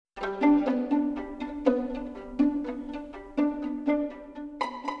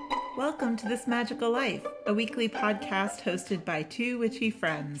to This Magical Life, a weekly podcast hosted by two witchy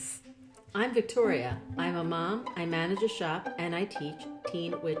friends. I'm Victoria. I'm a mom, I manage a shop, and I teach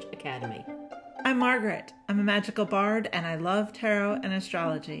Teen Witch Academy. I'm Margaret. I'm a magical bard, and I love tarot and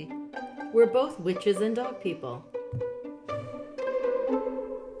astrology. We're both witches and dog people.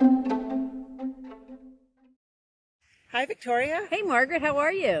 Hi, Victoria. Hey, Margaret, how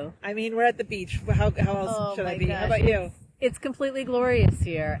are you? I mean, we're at the beach. How else should I be? Gosh. How about you? It's completely glorious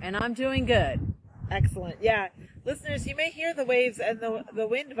here, and I'm doing good. Excellent. Yeah. Listeners, you may hear the waves and the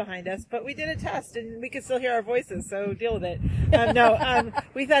wind behind us, but we did a test and we can still hear our voices, so deal with it.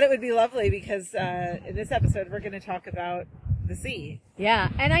 We thought it would be lovely because in this episode we're going to talk about the sea. Yeah,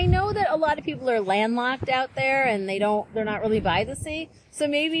 and I know that a lot of people are landlocked out there and they're not really by the sea. So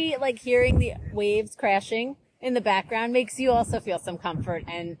maybe like hearing the waves crashing in the background makes you also feel some comfort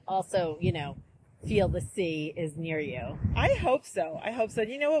and also, feel the sea is near you. I hope so.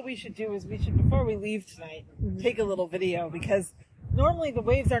 You know what we should do is before we leave tonight, take a little video because normally the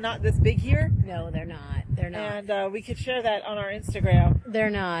waves are not this big here. No, they're not. And we could share that on our Instagram. They're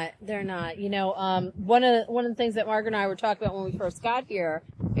not. One of the things that Margaret and I were talking about when we first got here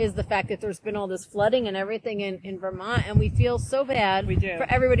is the fact that there's been all this flooding and everything in Vermont, and we feel so bad for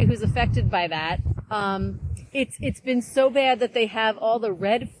everybody who's affected by that. It's been so bad that they have all the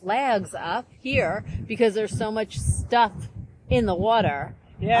red flags up here because there's so much stuff in the water.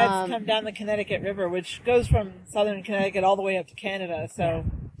 Yeah, it's come down the Connecticut River, which goes from southern Connecticut all the way up to Canada. So,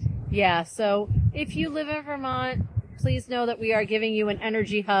 yeah. So if you live in Vermont, please know that we are giving you an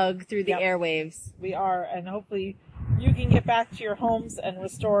energy hug through the airwaves. We are, and hopefully you can get back to your homes and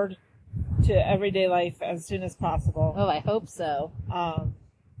restored to everyday life as soon as possible. Oh, I hope so.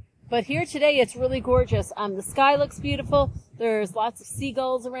 But here today, it's really gorgeous. The sky looks beautiful. There's lots of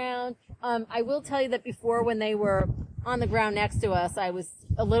seagulls around. I will tell you that before, when they were on the ground next to us, I was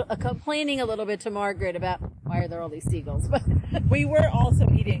complaining a little bit to Margaret about why are there all these seagulls. But we were also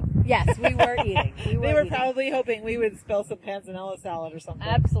eating. Yes, we were eating. They were probably hoping we would spill some panzanella salad or something.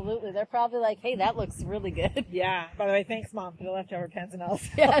 Absolutely. They're probably like, hey, that looks really good. Yeah. By the way, thanks, Mom, for the leftover panzanella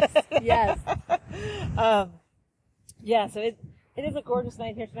salad. Yes. Yeah, so it is a gorgeous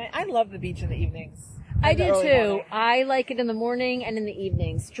night here tonight. I love the beach in the evenings. I do too. I like it in the morning and in the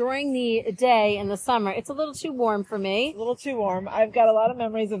evenings. During the day in the summer, it's a little too warm for me. A little too warm. I've got a lot of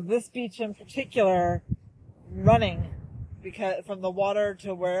memories of this beach in particular running because from the water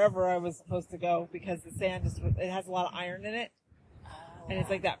to wherever I was supposed to go because the sand it has a lot of iron in it. And it's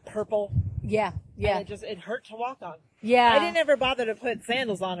like that purple. Yeah. And it hurt to walk on. Yeah. I didn't ever bother to put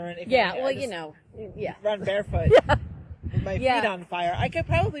sandals on or anything. Yeah, well, run barefoot. Yeah. With my feet on fire. I could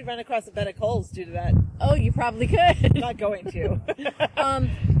probably run across a bed of coals due to that. Oh, you probably could. Not going to.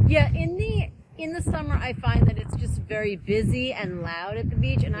 In the summer, I find that it's just very busy and loud at the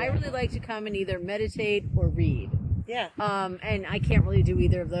beach, and I really like to come and either meditate or read. Yeah. And I can't really do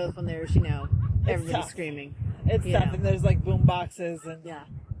either of those when there's, everybody screaming. It's tough, and there's like boom boxes and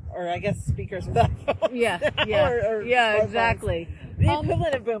or I guess speakers without phones. Yeah. or exactly. Phones. The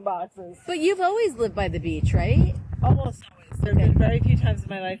equivalent of boom boxes. But you've always lived by the beach, right? Almost always. There have been very few times in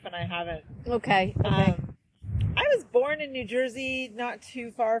my life when I haven't. Okay. I was born in New Jersey, not too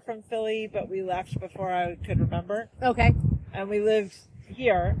far from Philly, but we left before I could remember. Okay. And we lived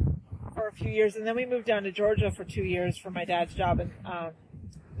here for a few years, and then we moved down to Georgia for 2 years for my dad's job, and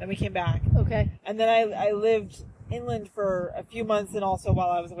then we came back. Okay. And then I lived inland for a few months, and also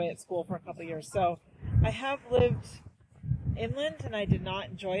while I was away at school for a couple of years. So I have lived inland, and I did not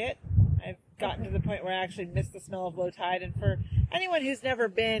enjoy it. I've gotten to the point where I actually miss the smell of low tide. And for anyone who's never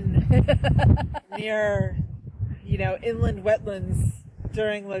been near, inland wetlands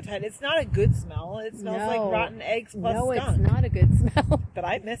during low tide, it's not a good smell. It smells like rotten eggs plus skunk. No, it's not a good smell. But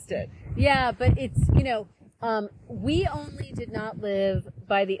I missed it. Yeah, but it's, we only did not live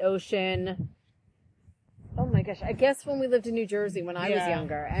by the ocean. Oh my gosh, I guess when we lived in New Jersey when I was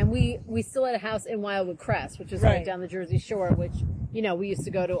younger. And we still had a house in Wildwood Crest, which is right down the Jersey Shore, which, we used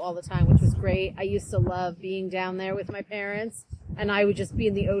to go to all the time, which was great. I used to love being down there with my parents, and I would just be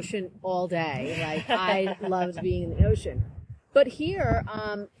in the ocean all day. Like, I loved being in the ocean. But here,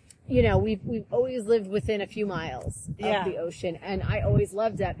 we've always lived within a few miles of the ocean, and I always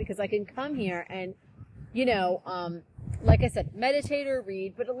loved that because I can come here and, like I said, meditate or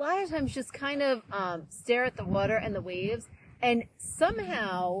read, but a lot of times just kind of stare at the water and the waves and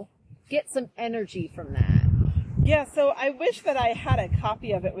somehow get some energy from that. Yeah, so I wish that I had a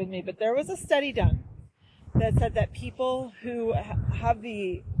copy of it with me, but there was a study done that said that people who have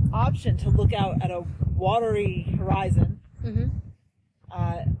the option to look out at a watery horizon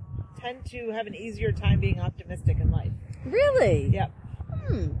tend to have an easier time being optimistic in life. Really? Yep.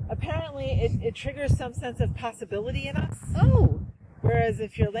 Apparently, it triggers some sense of possibility in us. Oh. Whereas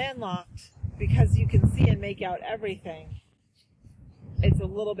if you're landlocked, because you can see and make out everything, it's a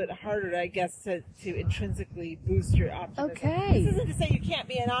little bit harder, I guess, to intrinsically boost your optimism. Okay. This isn't to say you can't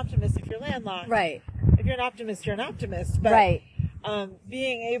be an optimist if you're landlocked. Right. If you're an optimist, you're an optimist. But Right.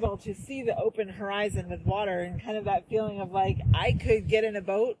 Being able to see the open horizon with water and kind of that feeling of like, I could get in a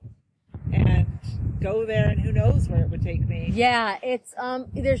boat and go there and who knows where it would take me. Yeah, it's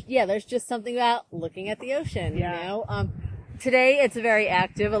there's just something about looking at the ocean, Yeah. you know. Today it's very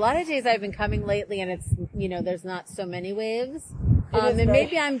active. A lot of days I've been coming lately and it's, you know, there's not so many waves. And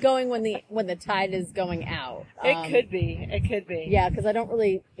maybe I'm going when the tide is going out. It could be. Yeah, because I don't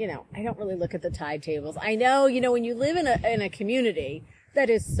really look at the tide tables. I know, you know, when you live in a community that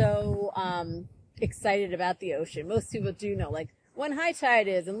is so excited about the ocean, most people do know like when high tide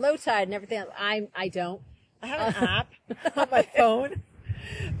is and low tide and everything else. I don't. I have an app on my phone,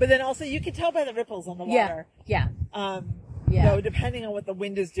 but then also you can tell by the ripples on the water. Yeah. Yeah. Though depending on what the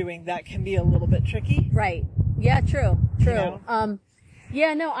wind is doing, that can be a little bit tricky. Right. Yeah, true. You know?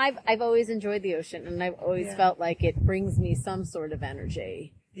 Yeah, no, I've always enjoyed the ocean and I've always felt like it brings me some sort of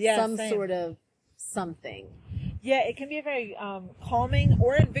energy. Yeah. Some same. sort of something. Yeah, it can be a very calming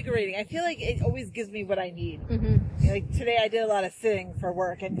or invigorating. I feel like it always gives me what I need. Mm-hmm. Like today I did a lot of sitting for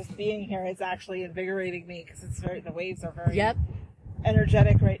work and just being here is actually invigorating me because the waves are very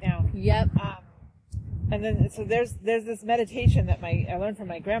energetic right now. Yep. And then, so there's this meditation that I learned from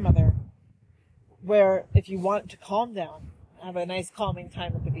my grandmother, where if you want to calm down, have a nice calming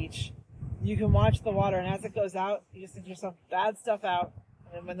time at the beach, you can watch the water, and as it goes out, you just think to yourself, bad stuff out,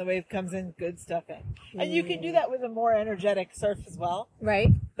 and then when the wave comes in, good stuff in. And you can do that with a more energetic surf as well. Right.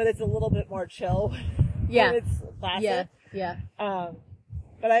 But it's a little bit more chill. Yeah. When it's placid. Yeah.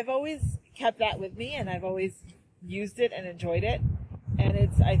 But I've always kept that with me, and I've always used it and enjoyed it. And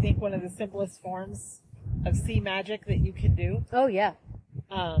it's, I think, one of the simplest forms of sea magic that you can do. Oh yeah.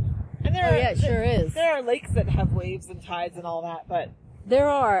 And it sure is. There are lakes that have waves and tides and all that, but there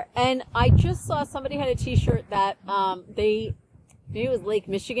are. And I just saw somebody had a T-shirt that maybe it was Lake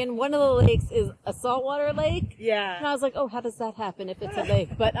Michigan. One of the lakes is a saltwater lake. Yeah. And I was like, oh, how does that happen if it's a lake?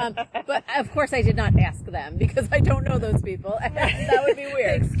 But of course I did not ask them because I don't know those people. And that would be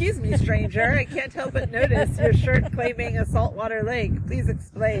weird. Excuse me, stranger. I can't help but notice your shirt claiming a saltwater lake. Please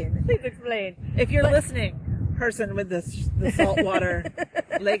explain. Please explain. If you're listening, person with the saltwater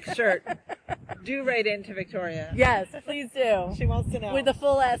lake shirt, do write into Victoria. Yes, please do. She wants to know. With a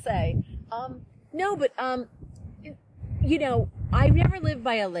full essay. No, but you know, I've never lived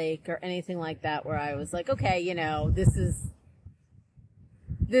by a lake or anything like that where I was like, okay, you know, this is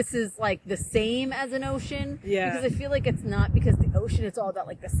like the same as an ocean. Yeah. Because I feel like it's not, because the ocean, it's all about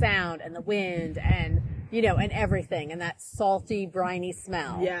like the sound and the wind and, you know, and everything and that salty, briny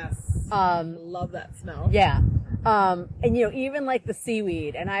smell. Yes. Love that smell. Yeah. And you know, even like the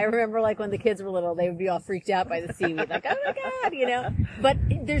seaweed. And I remember like when the kids were little, they would be all freaked out by the seaweed. Like, oh my God, you know, but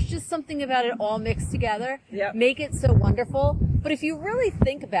there's just something about it all mixed together. Yep. Make it so wonderful. But if you really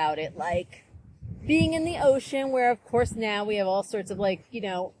think about it, like being in the ocean where of course now we have all sorts of like, you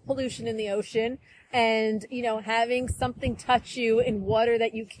know, pollution in the ocean and, you know, having something touch you in water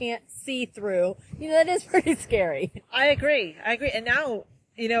that you can't see through, you know, that is pretty scary. I agree. And now,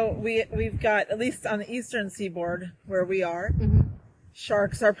 you know, we've got, at least on the eastern seaboard where we are,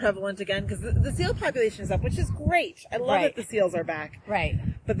 sharks are prevalent again because the seal population is up, which is great. I love that the seals are back. Right.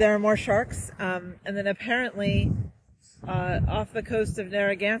 But there are more sharks. And then apparently, off the coast of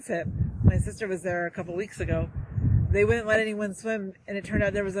Narragansett, my sister was there a couple weeks ago, they wouldn't let anyone swim, and it turned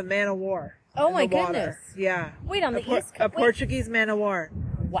out there was a man of war. Oh my goodness. Yeah. Wait, on the east coast? A Portuguese man of war.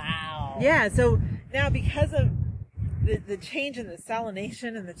 Wow. Yeah, so now because of the change in the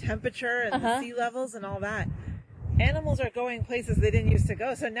salination and the temperature and the sea levels and all that, animals are going places they didn't used to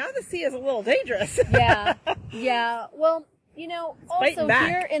go. So now the sea is a little dangerous. Yeah. Yeah. Well, you know, also back.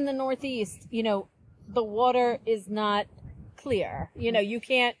 here in the Northeast, you know, the water is not clear. You know, you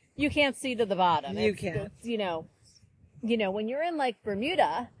can't see to the bottom. It's, you know, when you're in like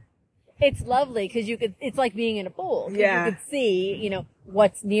Bermuda, it's lovely because it's like being in a pool. Yeah. You could see, you know,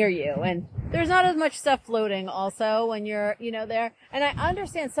 what's near you. And there's not as much stuff floating also when you're, you know, there. And I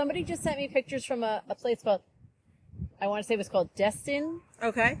understand somebody just sent me pictures from a place called, I want to say it was called Destin.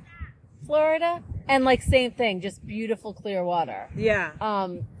 Okay. Florida. And like same thing, just beautiful clear water. Yeah.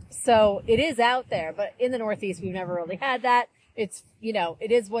 So it is out there, but in the Northeast, we've never really had that. It's, you know,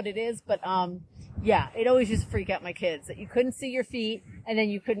 it is what it is, but, yeah, it always used to freak out my kids that you couldn't see your feet and then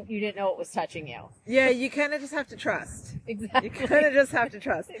you didn't know what was touching you. Yeah, you kind of just have to trust. Exactly. You kind of just have to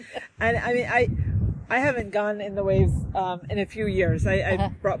trust. And I mean, I haven't gone in the waves in a few years.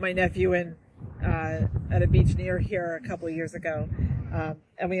 I brought my nephew in at a beach near here a couple of years ago,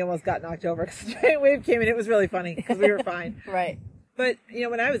 and we almost got knocked over because the giant wave came in. It was really funny because we were fine. Right. But, you know,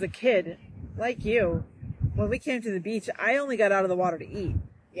 when I was a kid, like you, when we came to the beach, I only got out of the water to eat.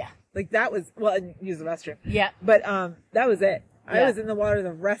 Yeah. Like that was, well, and use the restroom. Yeah. But that was it. I Yeah. was in the water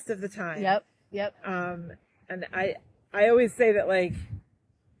the rest of the time. Yep. And I always say that, like,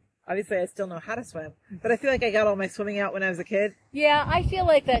 obviously I still know how to swim, but I feel like I got all my swimming out when I was a kid. Yeah, I feel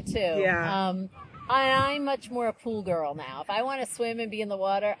like that too. Yeah. I'm much more a pool girl now. If I want to swim and be in the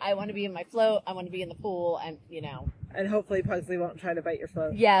water, I want to be in my float. I want to be in the pool, and you know. And hopefully Pugsley won't try to bite your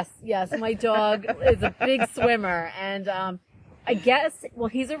float. Yes. My dog is a big swimmer, and I guess, well,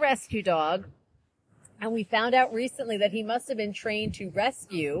 he's a rescue dog, and we found out recently that he must have been trained to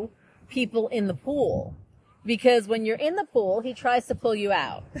rescue people in the pool. Because when you're in the pool, he tries to pull you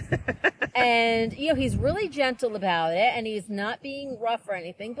out. And, you know, he's really gentle about it, and he's not being rough or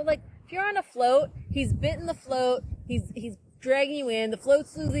anything. But, like, if you're on a float, he's bitten the float, he's dragging you in, the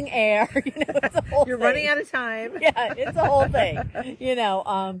float's losing air, you know, it's a whole You're thing. running out of time. Yeah, it's a whole thing, you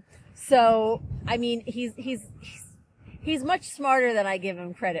know. So, I mean, he's much smarter than I give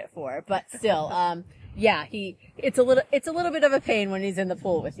him credit for, but still, yeah, it's a little bit of a pain when he's in the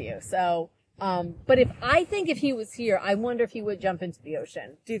pool with you, so... but if he was here, I wonder if he would jump into the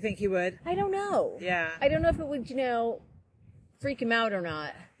ocean. Do you think he would? I don't know. Yeah. I don't know if it would, you know, freak him out or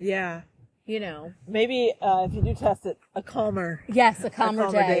not. Yeah. You know. Maybe if you do test it, a calmer. Yes, a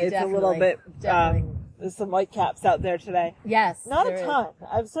calmer day. It's definitely. a little bit. Definitely. There's some white caps out there today. Yes. Not a there ton.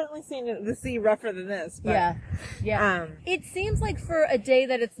 I've certainly seen the sea rougher than this. But, Yeah. It seems like for a day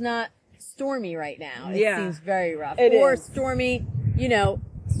that it's not stormy right now. It seems very rough. It is. Stormy, you know.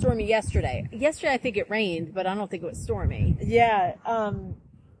 Stormy yesterday. Yesterday I think it rained, but I don't think it was stormy. Yeah. And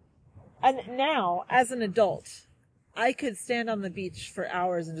now, as an adult, I could stand on the beach for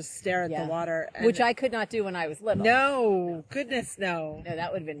hours and just stare at the water. And which I could not do when I was little. No. Goodness, no. No,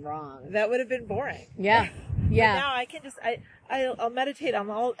 that would have been wrong. That would have been boring. Yeah. But now I can just, I'll meditate on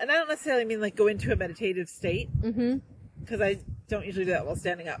all, and I don't necessarily mean like go into a meditative state. Mm-hmm. Because I don't usually do that while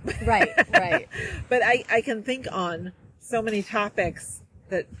standing up. Right. But I can think on so many topics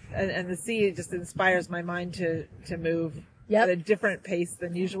that, and the sea just inspires my mind to move at a different pace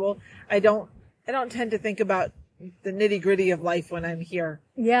than usual. I don't tend to think about the nitty gritty of life when I'm here.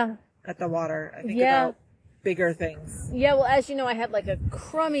 Yeah. At the water. I think about bigger things. Yeah, well, as you know, I had like a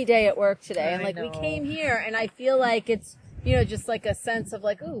crummy day at work today, and like we came here, and I feel like it's, you know, just like a sense of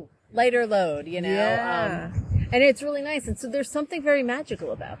like, ooh, lighter load, you know. Yeah. And it's really nice, and so there's something very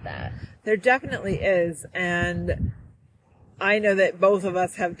magical about that. There definitely is, and I know that both of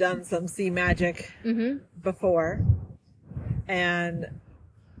us have done some sea magic before, and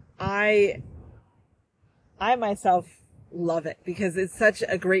I myself love it because it's such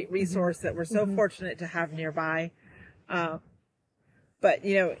a great resource that we're so fortunate to have nearby. But,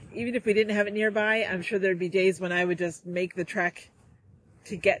 you know, even if we didn't have it nearby, I'm sure there'd be days when I would just make the trek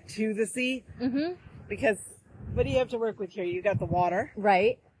to get to the sea. Mm-hmm. Because what do you have to work with here? You got the water.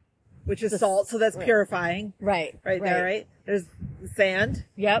 Right. Which is salt, so that's purifying. Right. Right there, right? There's the sand.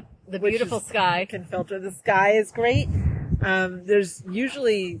 Yep. The beautiful sky. Can filter. The sky is great. There's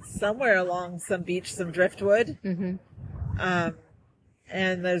usually somewhere along some beach some driftwood. Mm-hmm.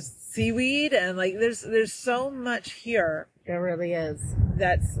 And there's seaweed, and like there's so much here. There really is.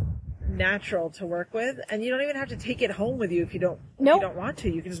 That's natural to work with, and you don't even have to take it home with you if you don't. Nope. If you don't want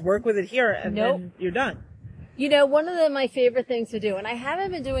to. You can just work with it here, and then you're done. You know, one of my favorite things to do, and I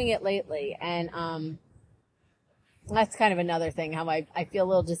haven't been doing it lately, and that's kind of another thing, how I feel a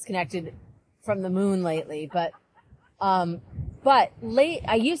little disconnected from the moon lately, but I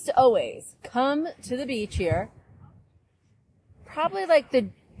used to always come to the beach here, probably like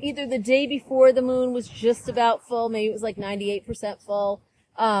either the day before the moon was just about full, maybe it was like 98% full.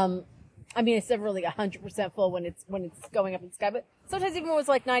 I mean, it's never really 100% full when it's going up in the sky, but sometimes even when it was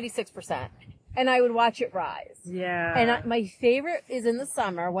like 96%. And I would watch it rise. Yeah. And my favorite is in the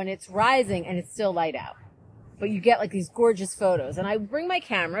summer when it's rising and it's still light out. But you get like these gorgeous photos. And I would bring my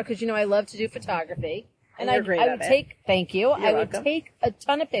camera because, you know, I love to do photography. And I would take, thank you. I would take a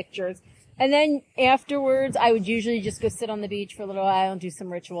ton of pictures. And then afterwards, I would usually just go sit on the beach for a little while and do some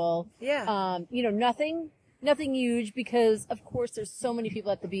ritual. Yeah. You know, nothing huge because, of course, there's so many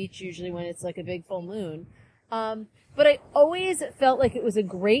people at the beach usually when it's like a big full moon. But I always felt like it was a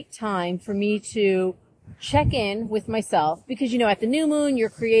great time for me to check in with myself because, you know, at the new moon, you're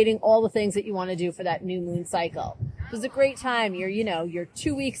creating all the things that you want to do for that new moon cycle. It was a great time. You're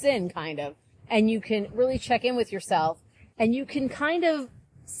 2 weeks in kind of, and you can really check in with yourself and you can kind of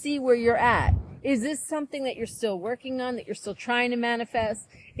see where you're at. Is this something that you're still working on, that you're still trying to manifest?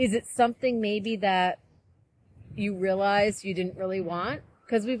 Is it something maybe that you realize you didn't really want?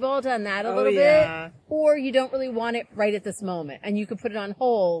 Because we've all done that a little bit. Or you don't really want it right at this moment, and you could put it on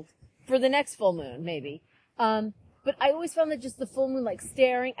hold for the next full moon, maybe. But I always found that just the full moon, like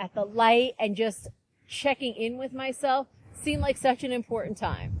staring at the light and just checking in with myself, seemed like such an important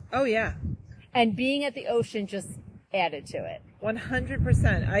time. Oh, yeah. And being at the ocean just added to it.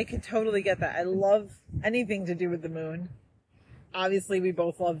 100%. I could totally get that. I love anything to do with the moon. Obviously, we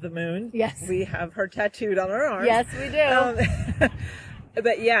both love the moon. Yes. We have her tattooed on our arms. Yes, we do.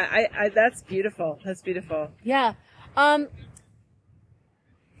 But yeah, I that's beautiful. That's beautiful. Yeah.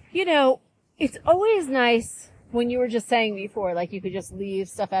 You know, it's always nice when you were just saying before, like you could just leave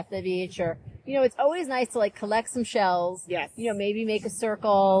stuff at the beach, or, you know, it's always nice to like collect some shells. Yes. You know, maybe make a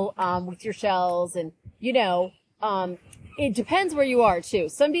circle, with your shells, and, you know, it depends where you are too.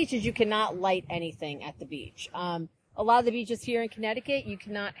 Some beaches you cannot light anything at the beach. A lot of the beaches here in Connecticut, you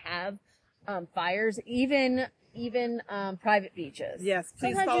cannot have, fires, even private beaches. Yes,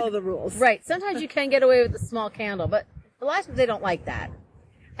 please Sometimes follow the rules. Right. Sometimes you can get away with a small candle, but a lot of times they don't like that.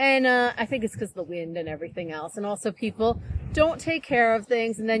 And I think it's because of the wind and everything else. And also people don't take care of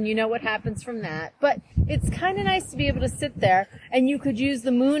things, and then you know what happens from that. But it's kind of nice to be able to sit there, and you could use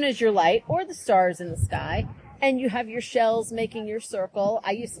the moon as your light or the stars in the sky, and you have your shells making your circle.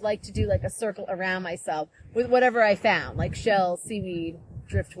 I used to like to do like a circle around myself with whatever I found, like shells, seaweed,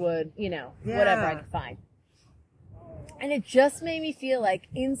 driftwood, you know, whatever I could find. And it just made me feel like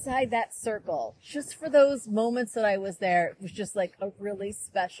inside that circle, just for those moments that I was there, it was just like a really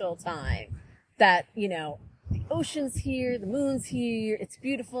special time. That, you know, the ocean's here, the moon's here, it's a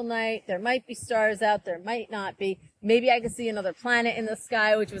beautiful night, there might be stars out, there might not be. Maybe I could see another planet in the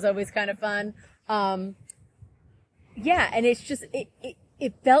sky, which was always kind of fun. Yeah, and it's just,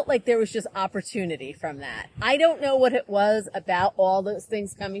 it felt like there was just opportunity from that. I don't know what it was about all those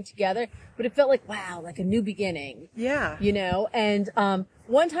things coming together, but it felt like, wow, like a new beginning. Yeah. You know, and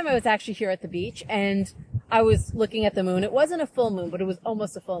one time I was actually here at the beach, and I was looking at the moon. It wasn't a full moon, but it was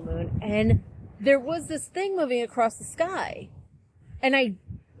almost a full moon. And there was this thing moving across the sky. And I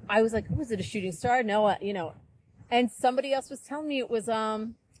was like, was it a shooting star? No, you know. And somebody else was telling me it was,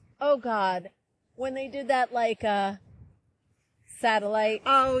 oh God, when they did that, like, satellite.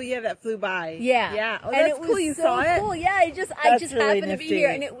 Oh yeah, that flew by. Yeah. Yeah. Oh, and that's it was cool. You so saw it? cool. Yeah, I just really happened to be nifty. here,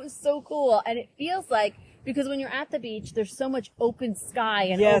 and it was so cool. And it feels like, because when you're at the beach, there's so much open sky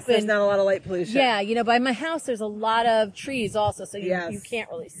and Yes, open. there's not a lot of light pollution. Yeah, you know, by my house there's a lot of trees also, so you Yes. you can't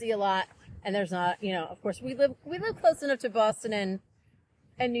really see a lot. And there's not, you know, of course we live close enough to Boston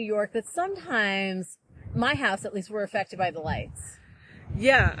and New York that sometimes my house, at least, we're affected by the lights.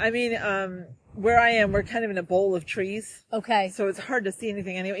 Yeah, I mean, where I am, we're kind of in a bowl of trees. Okay. So it's hard to see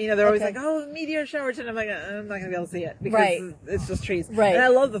anything anyway. You know, they're always Okay. like, oh, meteor shower tonight. I'm like, I'm not going to be able to see it because Right. it's just trees. Right. And I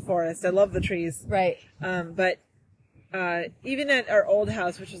love the forest. I love the trees. Right. But even at our old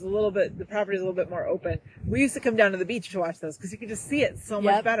house, which is the property is a little bit more open, we used to come down to the beach to watch those because you could just see it so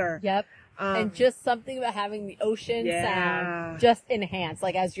much better. Yep. And just something about having the ocean sound just enhanced,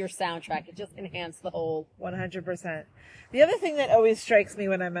 like as your soundtrack, it just enhanced the whole. 100%. The other thing that always strikes me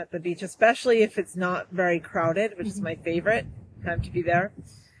when I'm at the beach, especially if it's not very crowded, which is my favorite time to be there,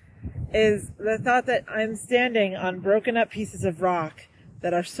 is the thought that I'm standing on broken up pieces of rock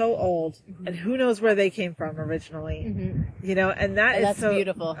that are so old, and who knows where they came from originally, you know, and that's so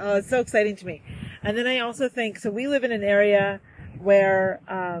beautiful. Oh, it's so exciting to me. And then I also think, so we live in an area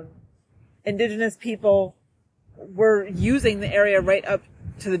where indigenous people were using the area right up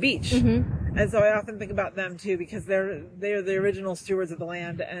to the beach. And so I often think about them too, because they're the original stewards of the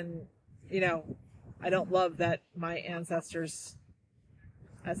land. And, you know, I don't love that my ancestors,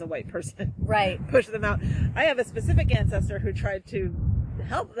 as a white person, Right. pushed them out. I have a specific ancestor who tried to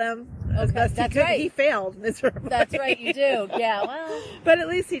help them as best he that's could. right. He failed miserably. That's right, you do. Yeah, well. But at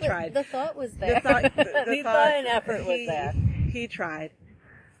least he tried. The thought was there. The thought and effort was there. He tried.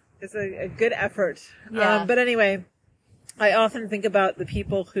 It's a good effort. Yeah. But anyway, I often think about the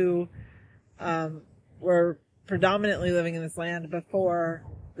people who were predominantly living in this land before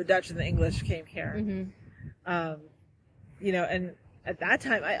the Dutch and the English came here. You know, and at that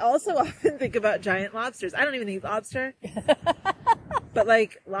time, I also often think about giant lobsters. I don't even eat lobster. But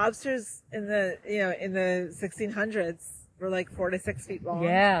like lobsters in the 1600s were like 4 to 6 feet long.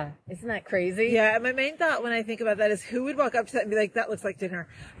 Yeah. Isn't that crazy? Yeah. And my main thought when I think about that is who would walk up to that and be like, that looks like dinner.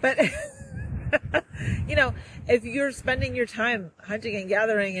 But, you know, if you're spending your time hunting and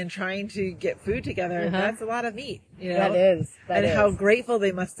gathering and trying to get food together, that's a lot of meat, you know? That is. And how grateful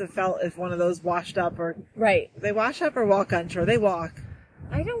they must have felt if one of those washed up or... Right. They wash up or walk on shore? They walk.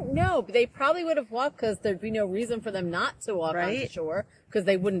 I don't know. But they probably would have walked because there'd be no reason for them not to walk onto shore because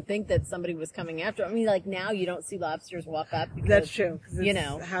they wouldn't think that somebody was coming after. I mean, like now you don't see lobsters walk up. Because, that's true. Cause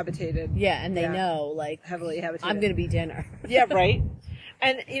it's habitated. Yeah, and they know, like, heavily habitated. I'm going to be dinner. Yeah, right.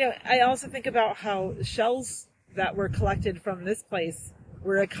 And, I also think about how shells that were collected from this place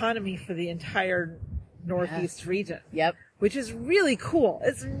were economy for the entire Northeast region. Yep. Which is really cool.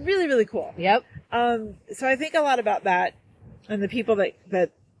 It's really, really cool. Yep. So I think a lot about that and the people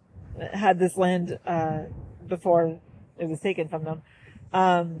that had this land, before it was taken from them.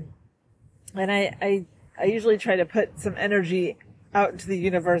 And I usually try to put some energy out into the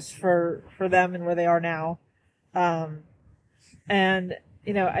universe for them and where they are now. And,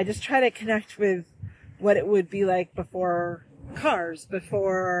 I just try to connect with what it would be like before cars,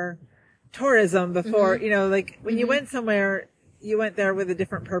 before tourism, before, like when you went somewhere, you went there with a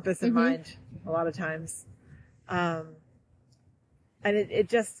different purpose in mind a lot of times. And it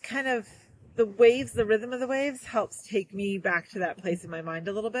just kind of, the rhythm of the waves helps take me back to that place in my mind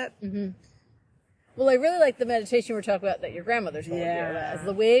a little bit. Mm-hmm. Well, I really like the meditation we're talking about that your grandmother told you. As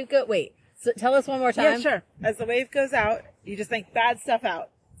the wave so tell us one more time. Yeah, sure. As the wave goes out, you just think bad stuff out.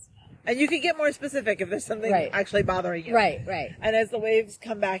 And you can get more specific if there's something actually bothering you. Right. And as the waves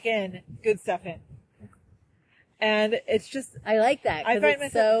come back in, good stuff in. And it's just... I like that. I find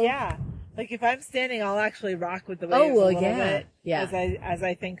myself, like if I'm standing, I'll actually rock with the waves a little bit as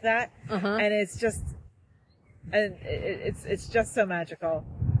I think that. And it's just... And it's just so magical.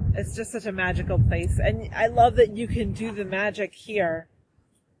 It's just such a magical place. And I love that you can do the magic here.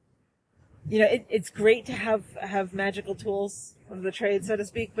 It's great to have magical tools of the trade, so to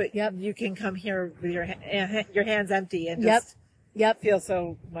speak, but you can come here with your hands empty and just feel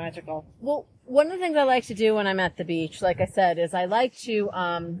so magical. Well, one of the things I like to do when I'm at the beach, like I said, is I like to,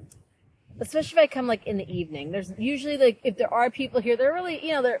 especially if I come like in the evening, there's usually like, if there are people here, they're really,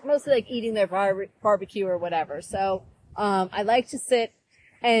 they're mostly like eating their barbecue or whatever. So, I like to sit,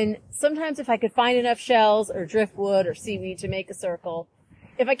 and sometimes if I could find enough shells or driftwood or seaweed to make a circle,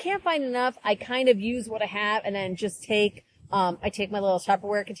 if I can't find enough, I kind of use what I have and then just take my little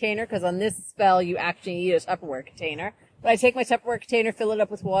Tupperware container, because on this spell you actually need a Tupperware container. But I take my Tupperware container, fill it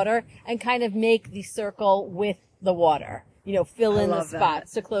up with water, and kind of make the circle with the water. Fill in the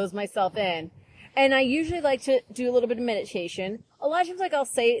spots to close myself in. And I usually like to do a little bit of meditation. A lot of times, like, I'll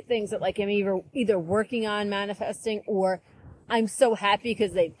say things that, like, I'm either working on manifesting, or I'm so happy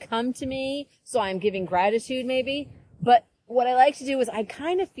because they've come to me, so I'm giving gratitude maybe. But what I like to do is I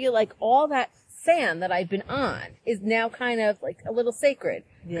kind of feel like all that sand that I've been on is now kind of like a little sacred,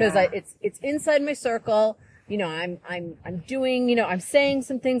 because it's inside my circle. I'm doing, I'm saying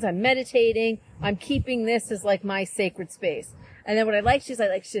some things, I'm meditating, I'm keeping this as like my sacred space. And then what I like to do is I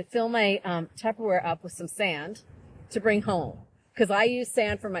like to fill my Tupperware up with some sand to bring home, because I use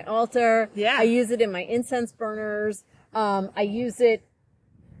sand for my altar. I use it in my incense burners. I use it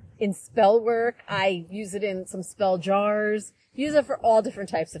in spell work. I use it in some spell jars. Use it for all different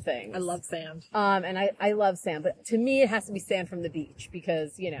types of things. I love sand. And I love sand, but to me it has to be sand from the beach,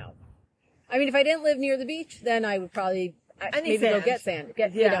 because, I mean, if I didn't live near the beach, then I would probably maybe go get sand.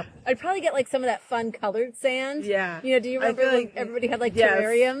 I'd probably get like some of that fun colored sand. Yeah. Do you remember when everybody had like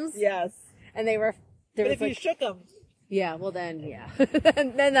terrariums? Yes. And they were, but if you shook them. Yeah, well then,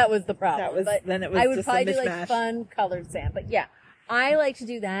 then that was the problem. Then it was I would just probably a do like fun colored sand. But yeah, I like to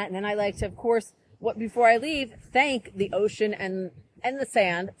do that. And then I like to, of course, before I leave, thank the ocean and the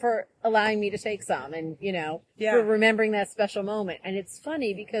sand for allowing me to take some, and, for remembering that special moment. And it's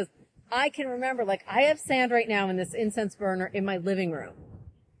funny because I can remember, like, I have sand right now in this incense burner in my living room.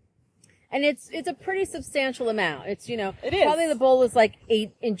 And it's a pretty substantial amount. It's, it is. Probably the bowl is like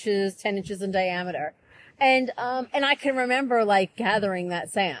 8 inches, 10 inches in diameter. And I can remember like gathering that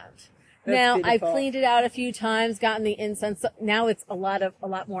sand. That's now beautiful. I've cleaned it out a few times, gotten the incense. Now it's a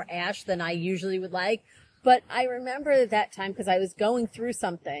lot more ash than I usually would like. But I remember that time because I was going through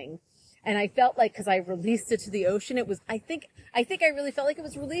something, and I felt like, because I released it to the ocean, it was, I think I really felt like it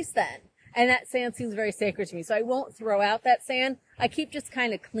was released then. And that sand seems very sacred to me. So I won't throw out that sand. I keep just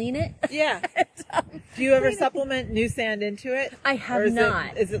kind of clean it. Yeah. Do you ever supplement new sand into it? I have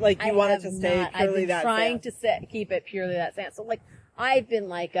not. Is it like you want it to stay purely that sand? I've been trying to keep it purely that sand. So like, I've been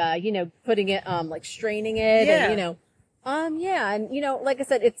like, putting it, like straining it and, and, like I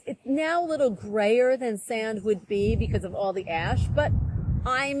said, it's now a little grayer than sand would be because of all the ash, but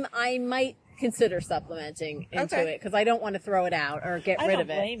I might consider supplementing into it, because I don't want to throw it out or get rid of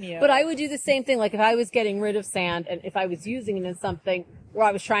it. I don't blame you. But I would do the same thing. Like if I was getting rid of sand, and if I was using it in something where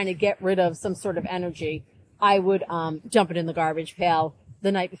I was trying to get rid of some sort of energy, I would dump it in the garbage pail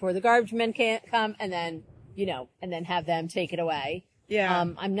the night before the garbage men can't come, and then have them take it away. Yeah.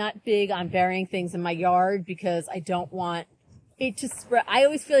 I'm not big on burying things in my yard because I don't want it to spread. I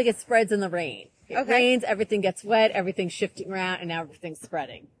always feel like it spreads in the rain. It rains, everything gets wet, everything's shifting around, and now everything's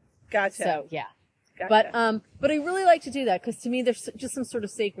spreading. Gotcha. So, yeah. Gotcha. But I really like to do that because to me there's just some sort of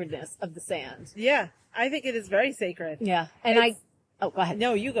sacredness of the sand. Yeah. I think it is very sacred. Yeah. And oh, go ahead.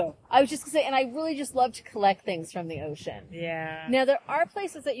 No, you go. I was just gonna say, and I really just love to collect things from the ocean. Yeah. Now, there are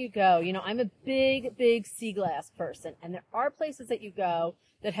places that you go, you know, I'm a big sea glass person, and there are places that you go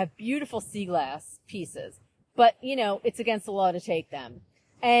that have beautiful sea glass pieces, but, you know, it's against the law to take them.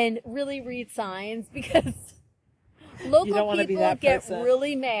 And really read signs because local people get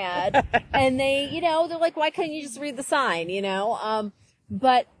really mad and they, you know, they're like, why couldn't you just read the sign, you know?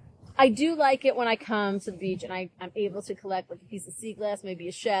 But I do like it when I come to the beach and I'm able to collect like a piece of sea glass, maybe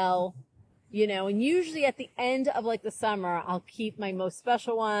a shell, you know, and usually at the end of like the summer, I'll keep my most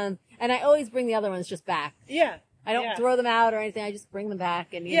special ones and I always bring the other ones just back. Yeah. I don't throw them out or anything. I just bring them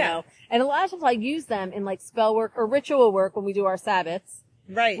back and, you know, and a lot of times I use them in like spell work or ritual work when we do our Sabbats.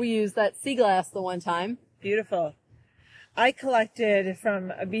 Right. We used that sea glass the one time. Beautiful. I collected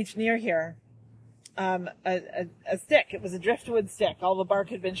from a beach near here, a stick. It was a driftwood stick. All the bark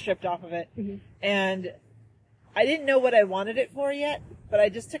had been stripped off of it. Mm-hmm. And I didn't know what I wanted it for yet, but I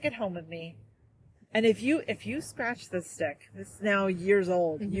just took it home with me. And if you scratch this stick, it's now years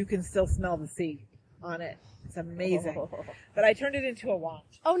old, mm-hmm. you can still smell the sea on it. It's amazing. Oh. But I turned it into a wand.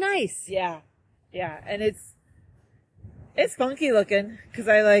 Oh, nice. Yeah. Yeah. And it's funky looking because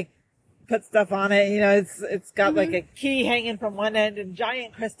I like put stuff on it. You know, it's got mm-hmm. like a key hanging from one end and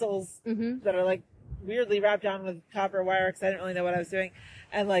giant crystals mm-hmm. that are like weirdly wrapped on with copper wire because I didn't really know what I was doing.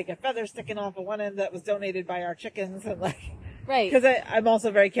 And like a feather sticking off of one end that was donated by our chickens and like, right. Because I'm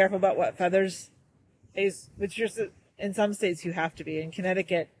also very careful about what feathers which just in some states you have to be. In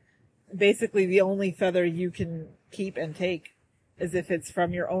Connecticut, basically the only feather you can keep and take is if it's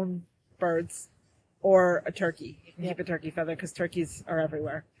from your own birds or a turkey. You can keep a turkey feather because turkeys are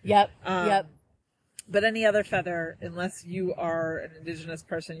everywhere. Yep. Yep. But any other feather, unless you are an indigenous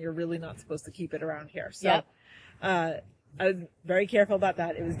person, you're really not supposed to keep it around here. So, I'm very careful about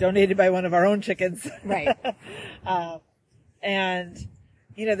that. It was donated by one of our own chickens. Right. And,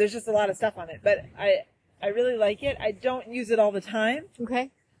 you know, there's just a lot of stuff on it, but I really like it. I don't use it all the time.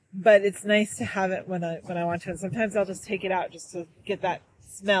 Okay. But it's nice to have it when I want to. And sometimes I'll just take it out just to get that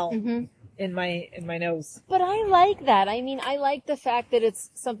smell. Mm-hmm. in my nose. But I like that. I mean, I like the fact that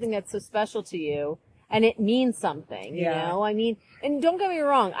it's something that's so special to you and it means something, you know? I mean, and don't get me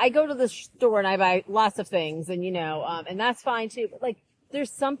wrong. I go to the store and I buy lots of things and, you know, and that's fine too. But like,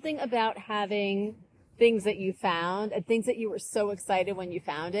 there's something about having things that you found and things that you were so excited when you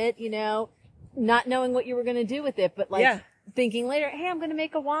found it, you know, not knowing what you were going to do with it, but like thinking later, hey, I'm going to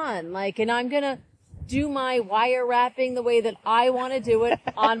make a wand, like, and I'm going to do my wire wrapping the way that I want to do it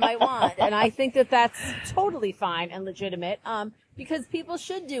on my wand. And I think that that's totally fine and legitimate, because people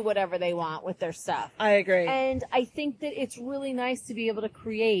should do whatever they want with their stuff. I agree. And I think that it's really nice to be able to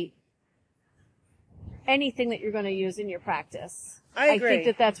create anything that you're going to use in your practice. I agree. I think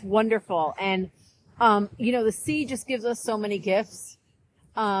that that's wonderful. And, you know, the sea just gives us so many gifts.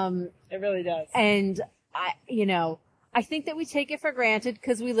 It really does. And I think that we take it for granted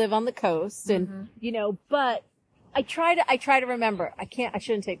because we live on the coast and, mm-hmm. you know, but I try to remember, I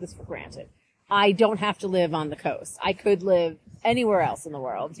shouldn't take this for granted. I don't have to live on the coast. I could live anywhere else in the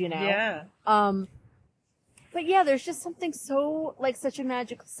world, you know? Yeah. But yeah, there's just something so, like, such a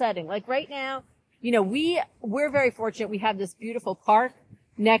magical setting. Like right now, you know, we're very fortunate. We have this beautiful park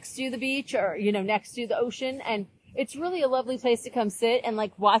next to the beach or, you know, next to the ocean. And it's really a lovely place to come sit and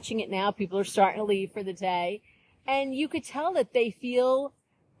like watching it now, people are starting to leave for the day. And you could tell that they feel,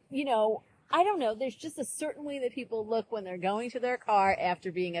 you know, I don't know, there's just a certain way that people look when they're going to their car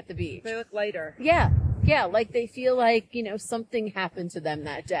after being at the beach. They look lighter. Yeah. Yeah. Like they feel like, you know, something happened to them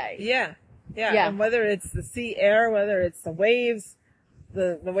that day. Yeah. Yeah. And whether it's the sea air, whether it's the waves,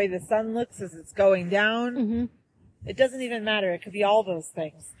 the way the sun looks as it's going down, mm-hmm. it doesn't even matter. It could be all those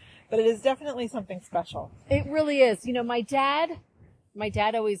things. But it is definitely something special. It really is. You know, my dad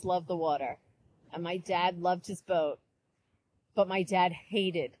always loved the water. And my dad loved his boat, but my dad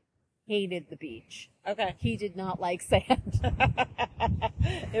hated the beach. Okay. He did not like sand.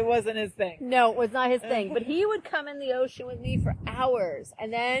 It wasn't his thing. No, it was not his thing. But he would come in the ocean with me for hours.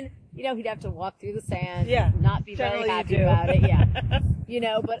 And then, you know, he'd have to walk through the sand. Yeah. Not be very happy about it. Yeah. You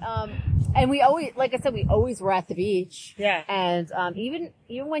know, but, and we always, like I said, we always were at the beach. Yeah. And, even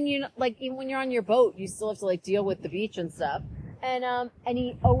when even when you're on your boat, you still have to like deal with the beach and stuff. And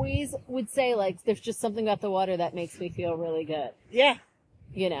he always would say, like, there's just something about the water that makes me feel really good. Yeah.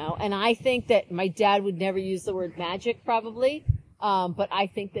 You know, and I think that my dad would never use the word magic, probably. But I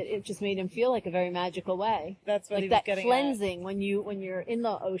think that it just made him feel like a very magical way. That's what like he was that getting cleansing when you're in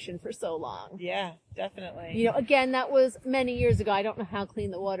the ocean for so long. Yeah, definitely. You know, again, that was many years ago. I don't know how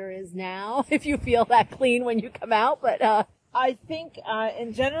clean the water is now, if you feel that clean when you come out, but I think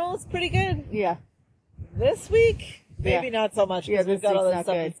in general it's pretty good. Yeah. This week, maybe not so much because we've got all this stuff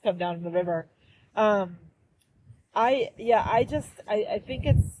good. that's come down from the river. I think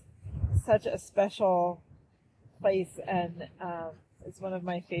it's such a special place, and it's one of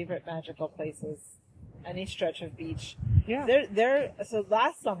my favorite magical places. Any stretch of beach. Yeah. So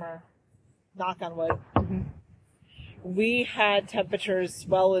last summer, knock on wood, we had temperatures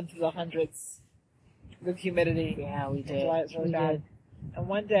well into the hundreds with humidity. Yeah, we did. July, it was really bad. And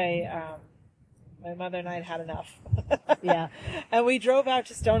one day, my mother and I had had enough. Yeah. And we drove out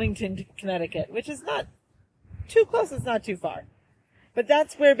to Stonington, Connecticut, which is not too close. It's not too far. But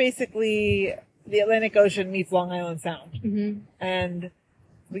that's where basically the Atlantic Ocean meets Long Island Sound. Mm-hmm. And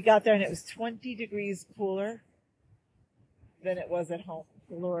we got there and it was 20 degrees cooler than it was at home.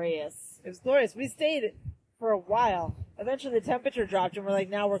 Glorious. It was glorious. We stayed for a while. Eventually the temperature dropped and we're like,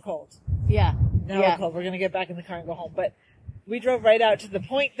 now we're cold. Yeah. Now we're cold. We're going to get back in the car and go home. But we drove right out to the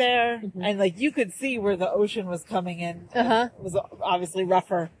point there, and like you could see where the ocean was coming in. It was obviously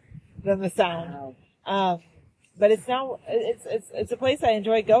rougher than the Sound. Wow. But it's now it's a place I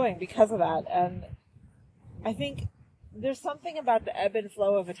enjoy going because of that, and I think there's something about the ebb and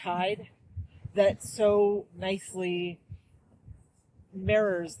flow of a tide that so nicely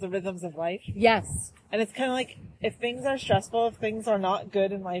mirrors the rhythms of life. Yes. And it's kind of like if things are stressful, if things are not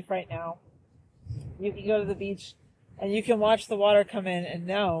good in life right now, you can go to the beach and you can watch the water come in and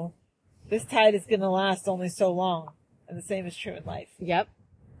know this tide is going to last only so long. And the same is true in life. Yep.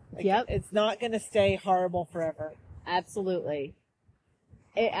 Like, Yep. It's not going to stay horrible forever. Absolutely.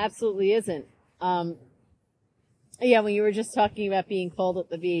 It absolutely isn't. Yeah, when you were just talking about being cold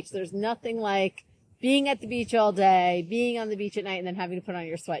at the beach, there's nothing like being at the beach all day, being on the beach at night, and then having to put on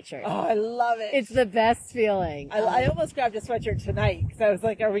your sweatshirt. Oh, I love it. It's the best feeling. I almost grabbed a sweatshirt tonight because I was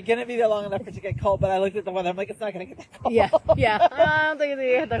like, are we going to be there long enough for it to get cold? But I looked at the weather. I'm like, it's not going to get that cold. Yeah. I don't think it's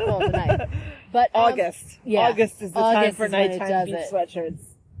going to get that cold tonight. But August. Yeah. August is the time for nighttime beach sweatshirts.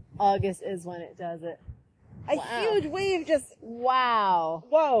 August is when it does it. A huge wave just... Wow.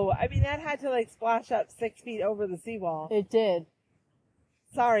 Whoa. I mean, that had to like splash up 6 feet over the seawall. It did.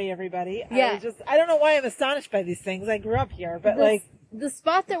 Sorry, everybody. Yeah. I don't know why I'm astonished by these things. I grew up here, but the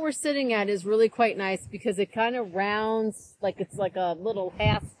spot that we're sitting at is really quite nice because it kind of rounds, like it's like a little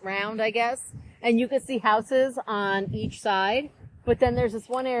half round, I guess. And you can see houses on each side. But then there's this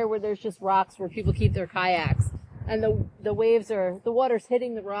one area where there's just rocks where people keep their kayaks. And the water's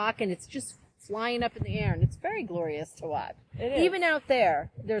hitting the rock and it's just flying up in the air. And it's very glorious to watch. It is. Even out there,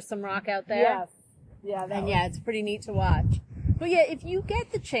 there's some rock out there. Yes. Yeah. Yeah, it's pretty neat to watch. But yeah, if you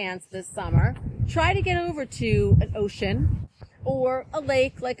get the chance this summer, try to get over to an ocean or a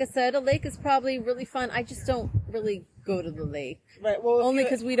lake. Like I said, a lake is probably really fun. I just don't really go to the lake. Right. Well, only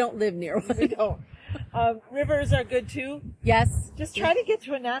because we don't live near one. We don't. Rivers are good too. Yes. Just try to get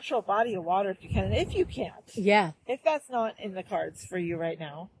to a natural body of water if you can. And if you can't. Yeah. If that's not in the cards for you right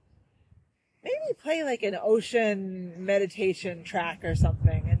now, maybe play like an ocean meditation track or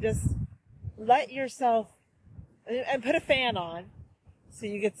something and just let yourself, and put a fan on so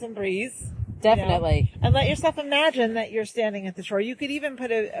you get some breeze. Definitely. You know, and let yourself imagine that you're standing at the shore. You could even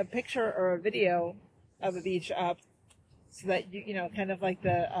put a picture or a video of a beach up so that you know, kind of like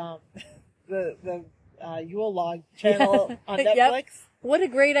the Yule Log channel on Netflix. Yep. What a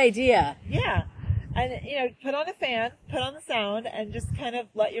great idea. Yeah. And, you know, put on a fan, put on the sound, and just kind of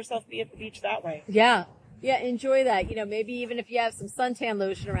let yourself be at the beach that way. Yeah. Yeah, enjoy that. You know, maybe even if you have some suntan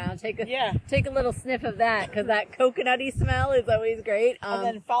lotion around, take a little sniff of that, because that coconutty smell is always great. And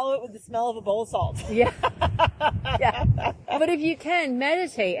then follow it with the smell of a bowl of salt. Yeah. Yeah. But if you can,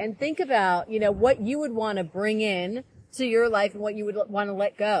 meditate and think about, you know, what you would want to bring in to your life and what you would want to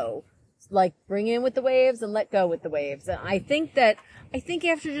let go. Like, bring in with the waves and let go with the waves. And I think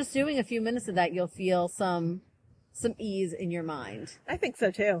after just doing a few minutes of that, you'll feel some ease in your mind. I think so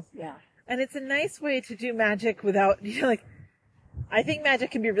too. Yeah. And it's a nice way to do magic without, you know, like, I think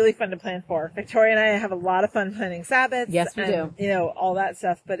magic can be really fun to plan for. Victoria and I have a lot of fun planning Sabbats. Yes, we do. You know, all that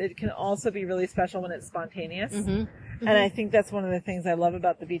stuff. But it can also be really special when it's spontaneous. Mm-hmm. Mm-hmm. And I think that's one of the things I love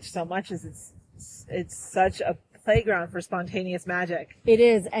about the beach so much is it's such a playground for spontaneous magic. It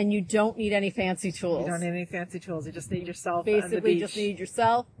is, and you don't need any fancy tools. You don't need any fancy tools. You just need yourself and the Basically, beach. just need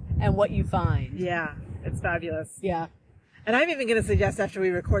yourself and what you find. Yeah, it's fabulous. Yeah. And I'm even going to suggest after we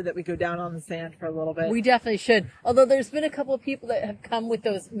record that we go down on the sand for a little bit. We definitely should. Although there's been a couple of people that have come with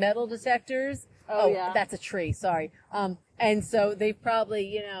those metal detectors. Oh, yeah. That's a tree. Sorry. And And so they've probably,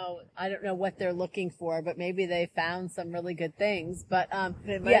 you know, I don't know what they're looking for, but maybe they found some really good things. But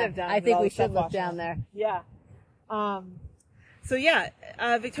They might have done I think all we the should stuff look down there. Yeah. So yeah,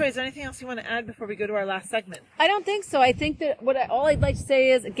 Victoria, is there anything else you want to add before we go to our last segment? I don't think so. I think that all I'd like to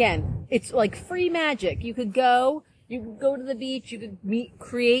say is, again, it's like free Magick. You could go to the beach, you could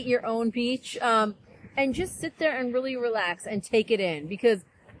create your own beach, and just sit there and really relax and take it in. Because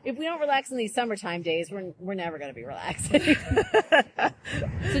if we don't relax in these summertime days, we're never going to be relaxing.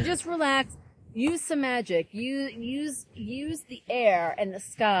 So just relax. Use some magic. Use the air and the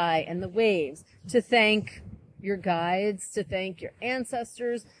sky and the waves to thank your guides, to thank your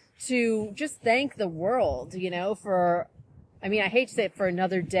ancestors, to just thank the world, you know, for, I mean, I hate to say it, for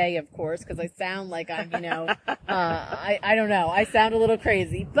another day, of course, because I sound like I'm, you know, I don't know. I sound a little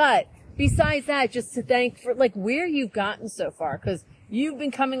crazy. But besides that, just to thank for, like, where you've gotten so far, because you've been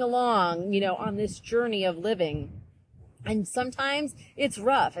coming along, you know, on this journey of living. And sometimes it's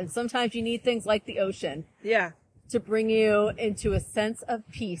rough, and sometimes you need things like the ocean. Yeah. To bring you into a sense of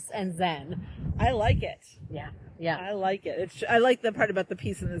peace and zen. I like it. Yeah. Yeah. I like it. I like the part about the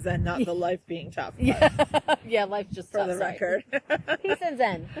peace and the zen, not the life being tough. Yeah. Yeah, life's just for tough, the record. Peace and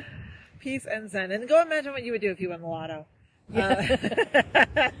zen. Peace and zen. And go imagine what you would do if you won the lotto.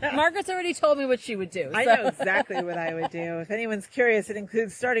 Margaret's already told me what she would do. So. I know exactly what I would do. If anyone's curious, it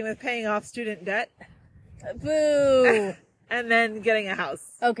includes starting with paying off student debt. Boo. And then getting a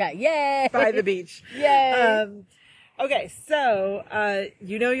house. Okay. Yay. By the beach. Yay. Okay, so,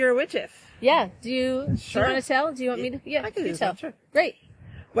 you know you're a witch if. Yeah. Do you Sure. want to tell? Do you want me to? Yeah, I can you do tell. that, sure. Great.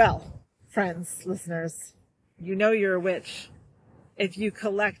 Well, friends, listeners, you know you're a witch if you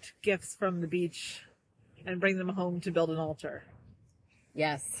collect gifts from the beach and bring them home to build an altar.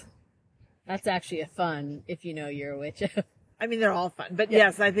 Yes. That's actually a fun, if you know you're a witch. I mean, they're all fun, but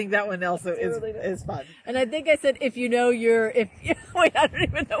yes, I think that one also is fun. And I think I said, if you know wait, I don't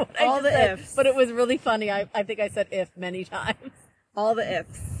even know what all I just the said, ifs. but it was really funny. I think I said if many times. All the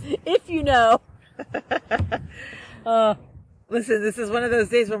ifs. If you know. Listen, this is one of those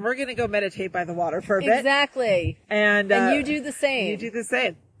days when we're going to go meditate by the water for a bit. Exactly. And you do the same. You do the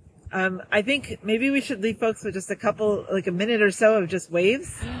same. I think maybe we should leave folks with just a minute or so of just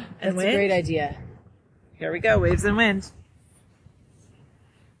waves and wind. That's a great idea. Here we go, waves and wind.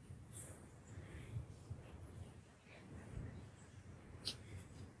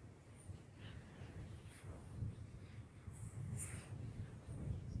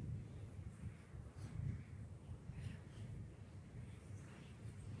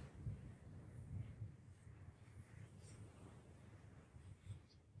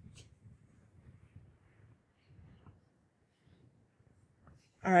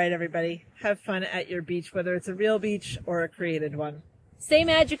 All right, everybody. Have fun at your beach, whether it's a real beach or a created one. Stay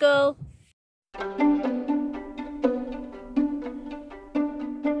magical.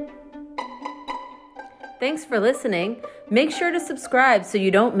 Thanks for listening. Make sure to subscribe so you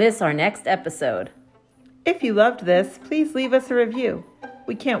don't miss our next episode. If you loved this, please leave us a review.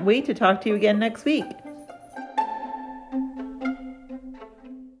 We can't wait to talk to you again next week.